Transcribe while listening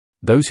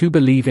Those who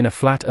believe in a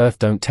flat Earth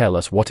don't tell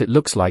us what it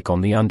looks like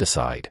on the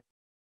underside.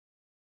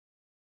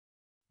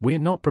 We're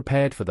not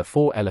prepared for the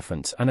 4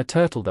 elephants and a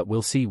turtle that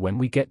we'll see when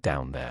we get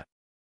down there.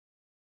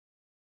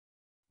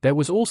 There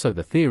was also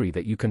the theory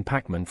that you can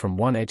Pac-Man from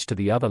one edge to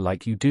the other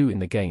like you do in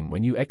the game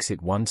when you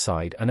exit one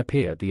side and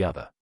appear at the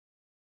other.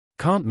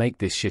 Can't make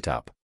this shit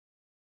up.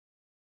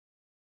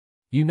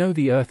 You know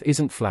the Earth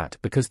isn't flat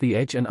because the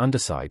edge and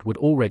underside would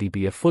already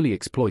be a fully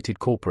exploited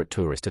corporate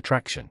tourist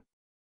attraction.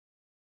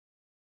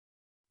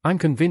 I'm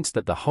convinced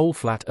that the whole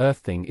flat Earth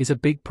thing is a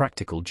big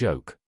practical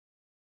joke.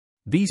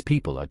 These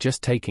people are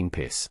just taking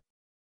piss.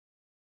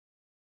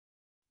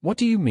 What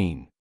do you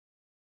mean?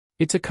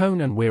 It's a cone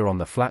and we're on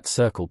the flat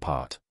circle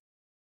part.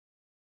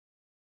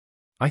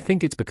 I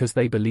think it's because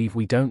they believe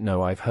we don't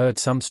know. I've heard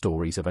some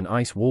stories of an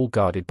ice wall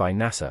guarded by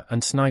NASA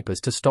and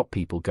snipers to stop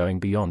people going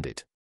beyond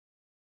it.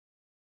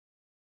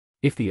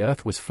 If the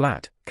Earth was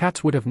flat,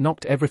 cats would have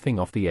knocked everything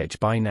off the edge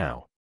by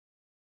now.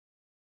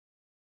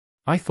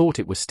 I thought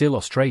it was still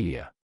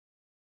Australia.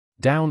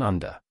 Down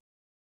under.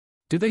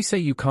 Do they say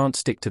you can't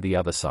stick to the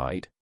other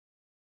side?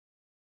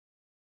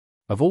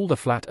 Of all the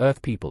flat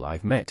Earth people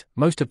I've met,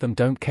 most of them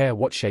don't care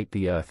what shape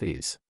the Earth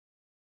is.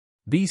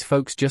 These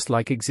folks just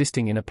like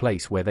existing in a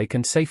place where they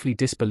can safely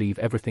disbelieve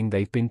everything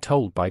they've been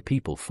told by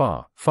people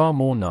far, far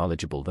more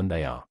knowledgeable than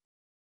they are.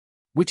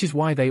 Which is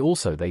why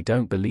they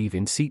don't believe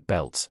in seat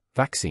belts,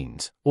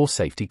 vaccines, or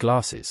safety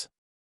glasses.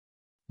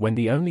 When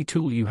the only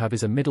tool you have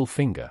is a middle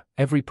finger,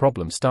 every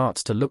problem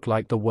starts to look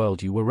like the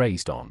world you were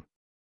raised on.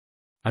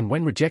 And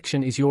when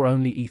rejection is your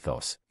only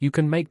ethos, you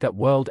can make that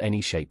world any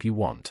shape you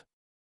want.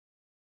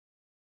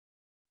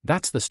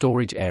 That's the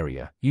storage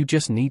area, you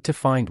just need to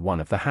find one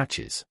of the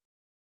hatches.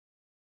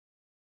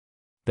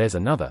 There's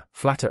another,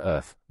 flatter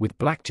Earth, with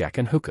blackjack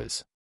and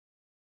hookers.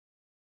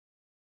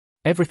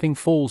 Everything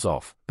falls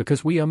off,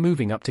 because we are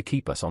moving up to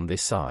keep us on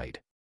this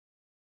side.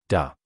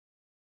 Duh.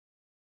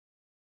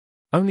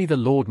 Only the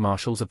Lord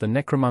Marshals of the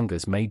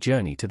Necromongers may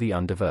journey to the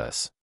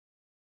Underverse.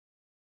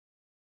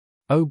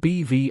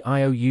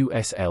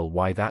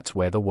 OBVIOUSLY, that's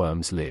where the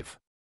worms live.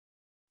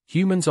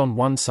 Humans on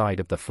one side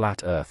of the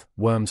flat Earth,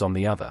 worms on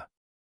the other.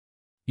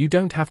 You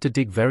don't have to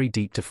dig very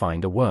deep to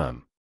find a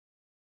worm.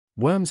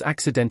 Worms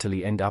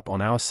accidentally end up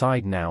on our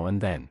side now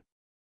and then.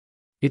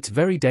 It's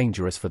very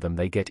dangerous for them.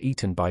 They get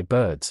eaten by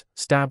birds,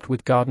 stabbed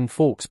with garden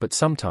forks, but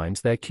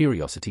sometimes their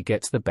curiosity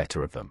gets the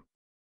better of them.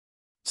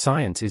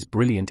 Science is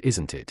brilliant,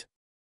 isn't it?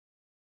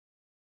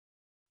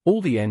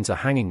 All the ends are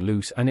hanging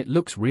loose and it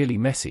looks really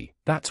messy,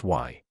 that's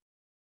why.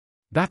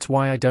 That's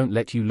why I don't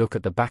let you look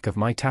at the back of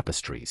my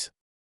tapestries.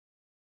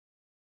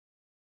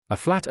 A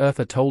flat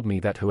earther told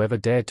me that whoever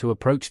dared to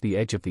approach the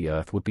edge of the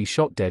Earth would be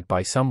shot dead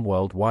by some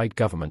worldwide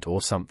government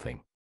or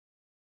something.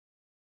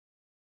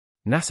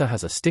 NASA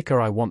has a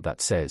sticker I want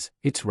that says,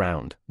 "It's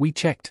round, we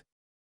checked."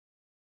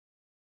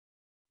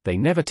 They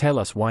never tell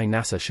us why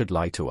NASA should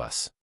lie to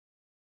us.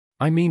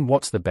 I mean,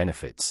 what's the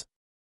benefits?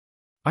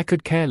 I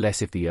could care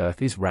less if the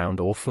Earth is round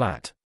or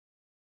flat.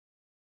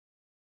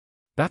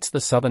 That's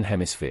the southern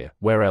hemisphere,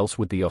 where else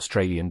would the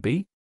Australian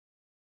be?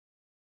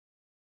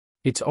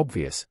 It's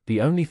obvious,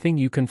 the only thing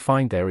you can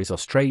find there is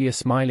Australia,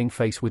 smiling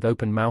face with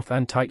open mouth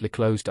and tightly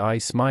closed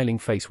eyes, smiling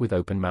face with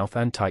open mouth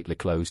and tightly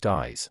closed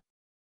eyes.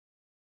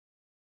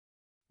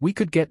 We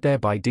could get there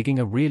by digging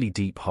a really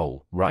deep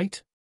hole,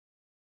 right?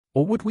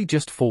 Or would we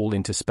just fall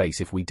into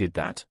space if we did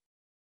that?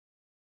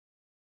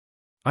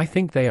 I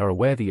think they are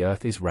aware the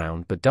Earth is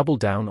round but double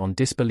down on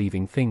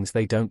disbelieving things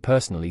they don't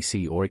personally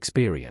see or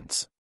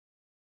experience.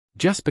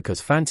 Just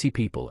because fancy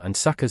people and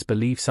suckers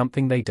believe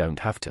something they don't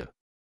have to.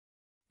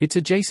 It's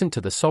adjacent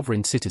to the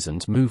sovereign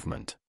citizens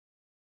movement.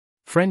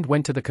 Friend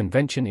went to the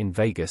convention in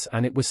Vegas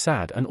and it was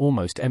sad and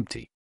almost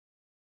empty.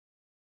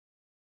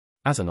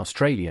 As an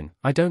Australian,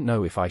 I don't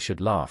know if I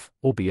should laugh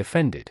or be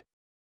offended.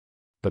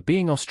 But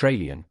being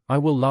Australian, I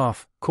will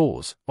laugh,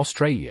 'cause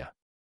Australia.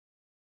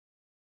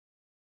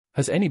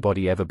 Has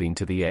anybody ever been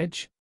to the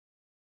edge?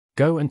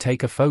 Go and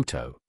take a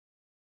photo.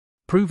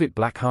 Prove it.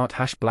 Blackheart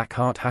hash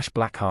Blackheart hash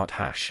Blackheart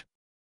hash.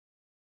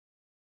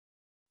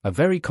 A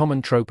very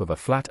common trope of a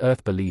flat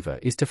earth believer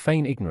is to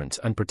feign ignorance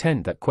and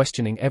pretend that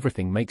questioning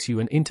everything makes you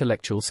an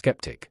intellectual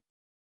skeptic.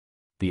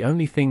 The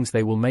only things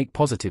they will make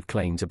positive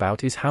claims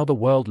about is how the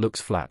world looks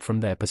flat from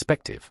their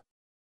perspective.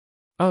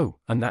 Oh,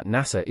 and that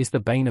NASA is the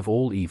bane of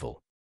all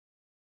evil.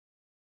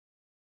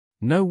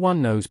 No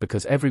one knows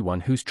because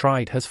everyone who's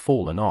tried has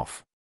fallen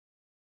off.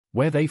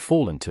 Where they've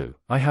fallen to,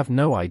 I have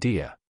no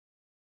idea.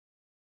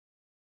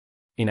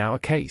 In our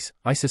case,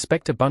 I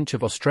suspect a bunch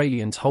of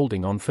Australians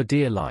holding on for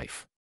dear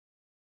life.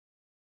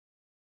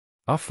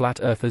 Are flat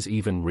earthers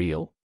even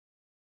real?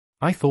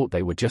 I thought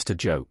they were just a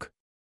joke.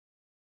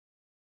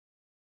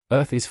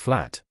 Earth is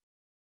flat.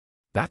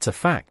 That's a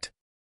fact.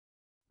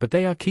 But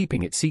they are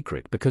keeping it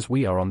secret because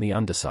we are on the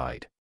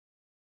underside.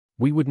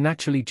 We would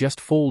naturally just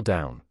fall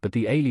down, but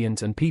the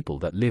aliens and people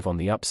that live on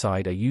the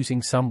upside are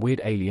using some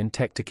weird alien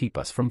tech to keep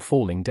us from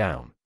falling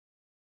down.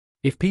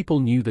 If people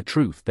knew the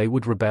truth, they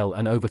would rebel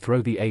and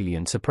overthrow the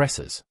alien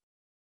suppressors.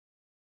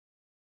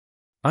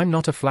 I'm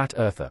not a flat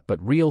earther,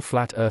 but real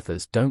flat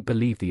earthers don't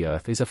believe the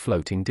earth is a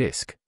floating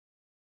disk.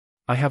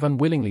 I have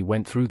unwillingly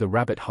went through the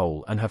rabbit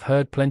hole and have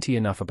heard plenty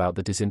enough about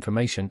the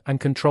disinformation and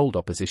controlled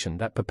opposition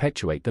that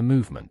perpetuate the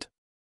movement.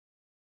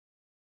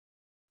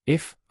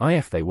 If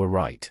they were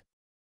right,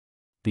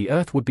 the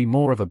earth would be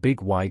more of a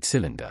big wide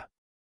cylinder.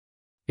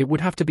 It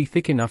would have to be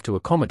thick enough to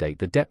accommodate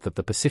the depth of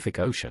the Pacific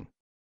Ocean.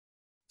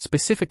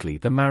 Specifically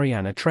the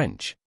Mariana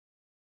Trench.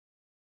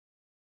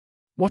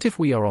 What if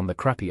we are on the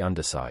crappy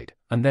underside,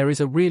 and there is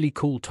a really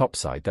cool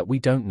topside that we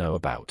don't know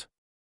about?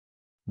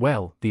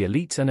 Well, the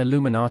elites and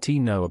Illuminati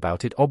know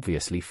about it,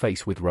 obviously,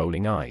 face with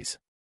rolling eyes.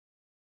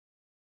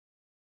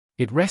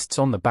 It rests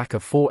on the back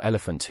of 4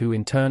 elephants who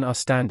in turn are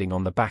standing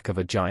on the back of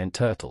a giant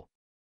turtle.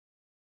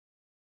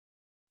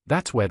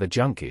 That's where the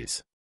junk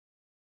is.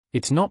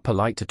 It's not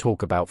polite to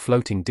talk about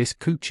floating disk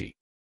coochie.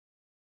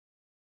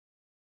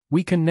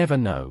 We can never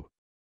know.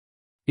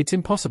 It's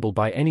impossible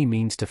by any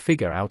means to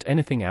figure out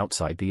anything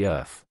outside the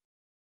earth.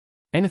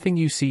 Anything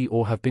you see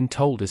or have been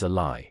told is a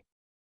lie.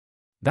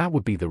 That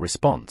would be the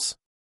response.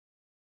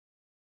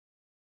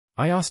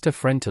 I asked a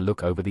friend to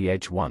look over the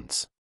edge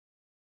once.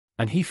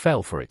 And he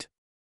fell for it.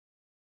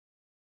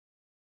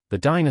 The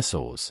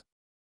dinosaurs.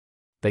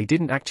 They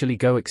didn't actually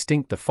go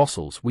extinct. The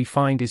fossils we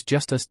find is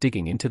just us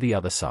digging into the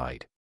other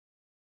side.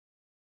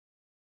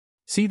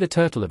 See the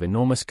turtle of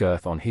enormous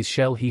girth on his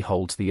shell. He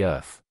holds the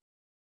earth.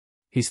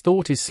 His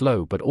thought is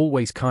slow but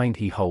always kind.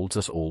 He holds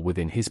us all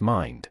within his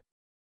mind.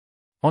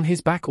 On his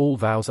back all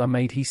vows are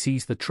made. He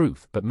sees the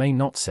truth but may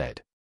not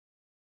said.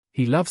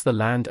 He loves the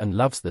land and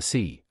loves the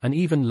sea, and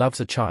even loves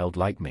a child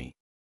like me.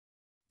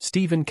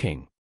 Stephen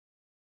King.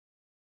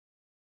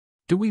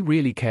 Do we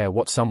really care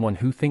what someone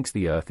who thinks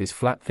the earth is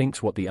flat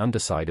thinks what the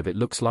underside of it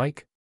looks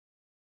like?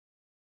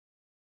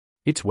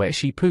 It's where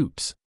she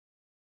poops.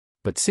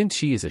 But since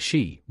she is a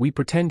she, we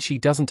pretend she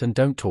doesn't and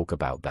don't talk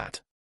about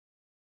that.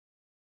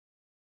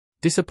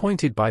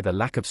 Disappointed by the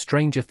lack of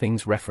Stranger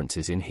Things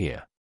references in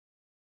here.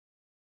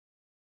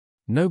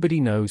 Nobody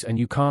knows and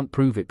you can't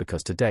prove it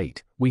because to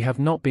date, we have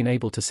not been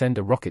able to send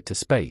a rocket to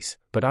space,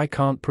 but I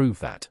can't prove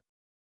that.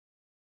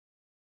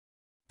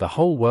 The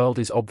whole world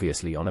is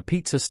obviously on a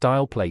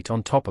pizza-style plate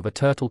on top of a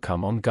turtle.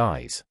 Come on,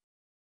 guys.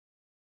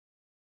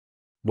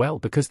 Well,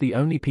 because the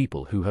only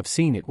people who have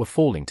seen it were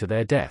falling to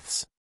their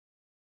deaths.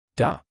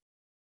 Duh.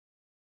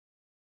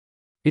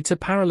 It's a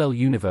parallel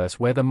universe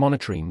where the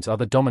monotremes are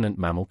the dominant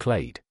mammal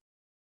clade.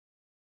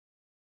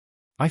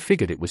 I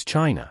figured it was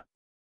China.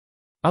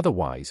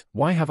 Otherwise,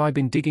 why have I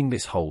been digging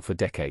this hole for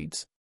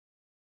decades?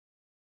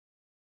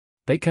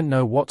 They can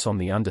know what's on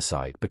the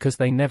underside because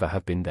they never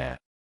have been there.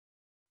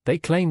 They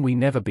claim we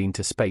never been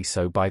to space,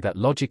 so by that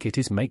logic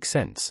it makes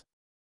sense.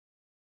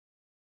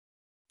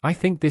 I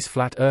think this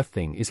flat earth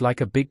thing is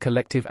like a big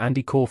collective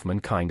Andy Kaufman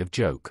kind of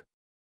joke.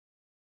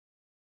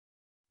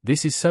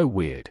 This is so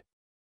weird.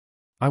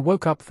 I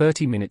woke up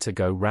 30 minutes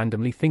ago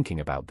randomly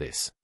thinking about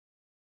this.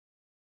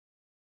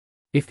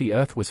 If the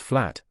Earth was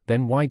flat,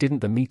 then why didn't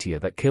the meteor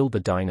that killed the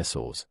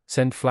dinosaurs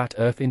send flat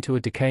Earth into a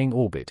decaying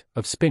orbit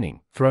of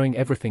spinning, throwing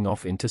everything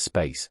off into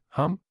space?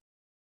 I'm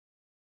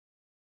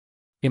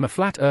a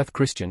flat Earth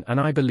Christian and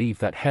I believe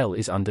that hell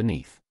is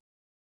underneath.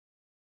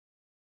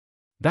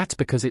 That's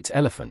because it's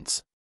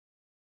elephants.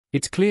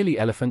 It's clearly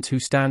elephants who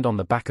stand on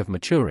the back of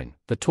Maturin,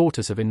 the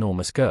tortoise of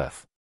enormous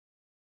girth.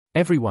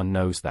 Everyone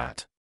knows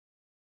that.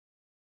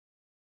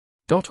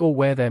 Or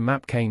where their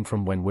map came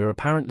from when we're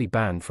apparently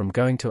banned from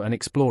going to and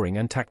exploring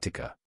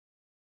Antarctica.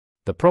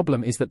 The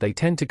problem is that they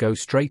tend to go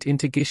straight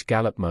into Gish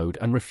Gallop mode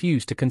and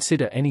refuse to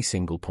consider any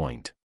single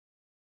point.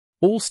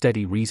 All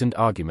steady reasoned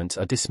arguments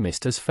are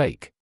dismissed as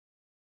fake.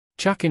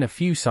 Chuck in a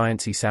few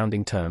sciencey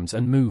sounding terms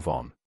and move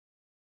on.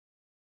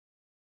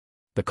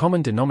 The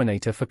common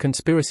denominator for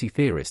conspiracy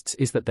theorists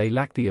is that they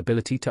lack the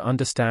ability to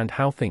understand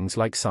how things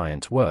like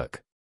science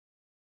work.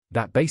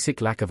 That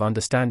basic lack of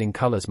understanding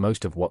colors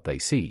most of what they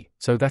see,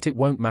 so that it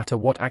won't matter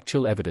what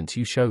actual evidence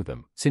you show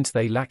them, since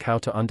they lack how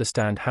to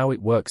understand how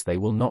it works, they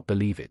will not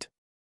believe it.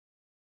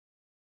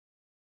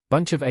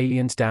 Bunch of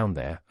aliens down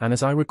there, and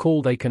as I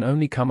recall they can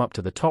only come up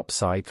to the top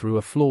side through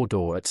a floor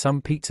door at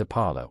some pizza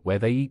parlor where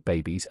they eat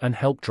babies and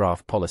help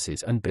draft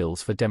policies and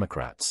bills for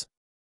Democrats.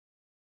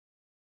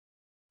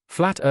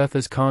 Flat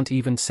earthers can't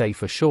even say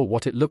for sure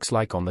what it looks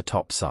like on the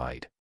top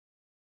side.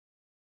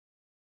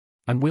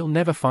 And we'll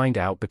never find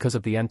out because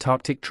of the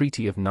Antarctic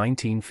Treaty of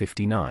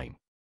 1959.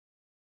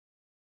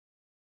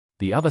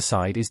 The other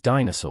side is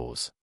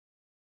dinosaurs.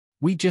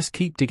 We just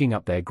keep digging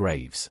up their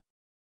graves.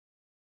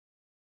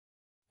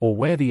 Or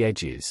where the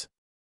edge is.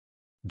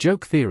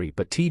 Joke theory,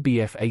 but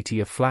TBF 80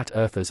 of flat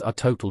earthers are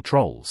total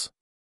trolls.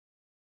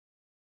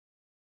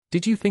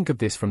 Did you think of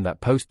this from that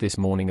post this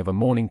morning of a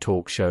morning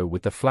talk show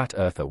with the flat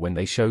earther when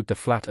they showed the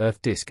flat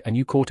earth disk and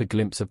you caught a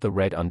glimpse of the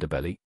red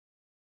underbelly?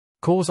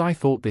 Cause I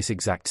thought this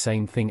exact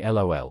same thing,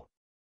 lol.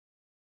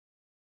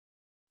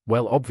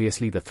 Well,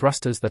 obviously the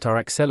thrusters that are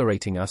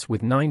accelerating us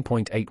with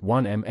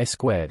 9.81 ms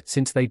squared,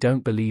 since they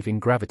don't believe in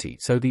gravity,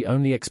 so the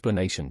only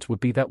explanations would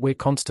be that we're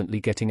constantly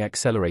getting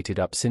accelerated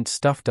up since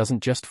stuff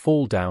doesn't just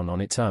fall down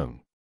on its own.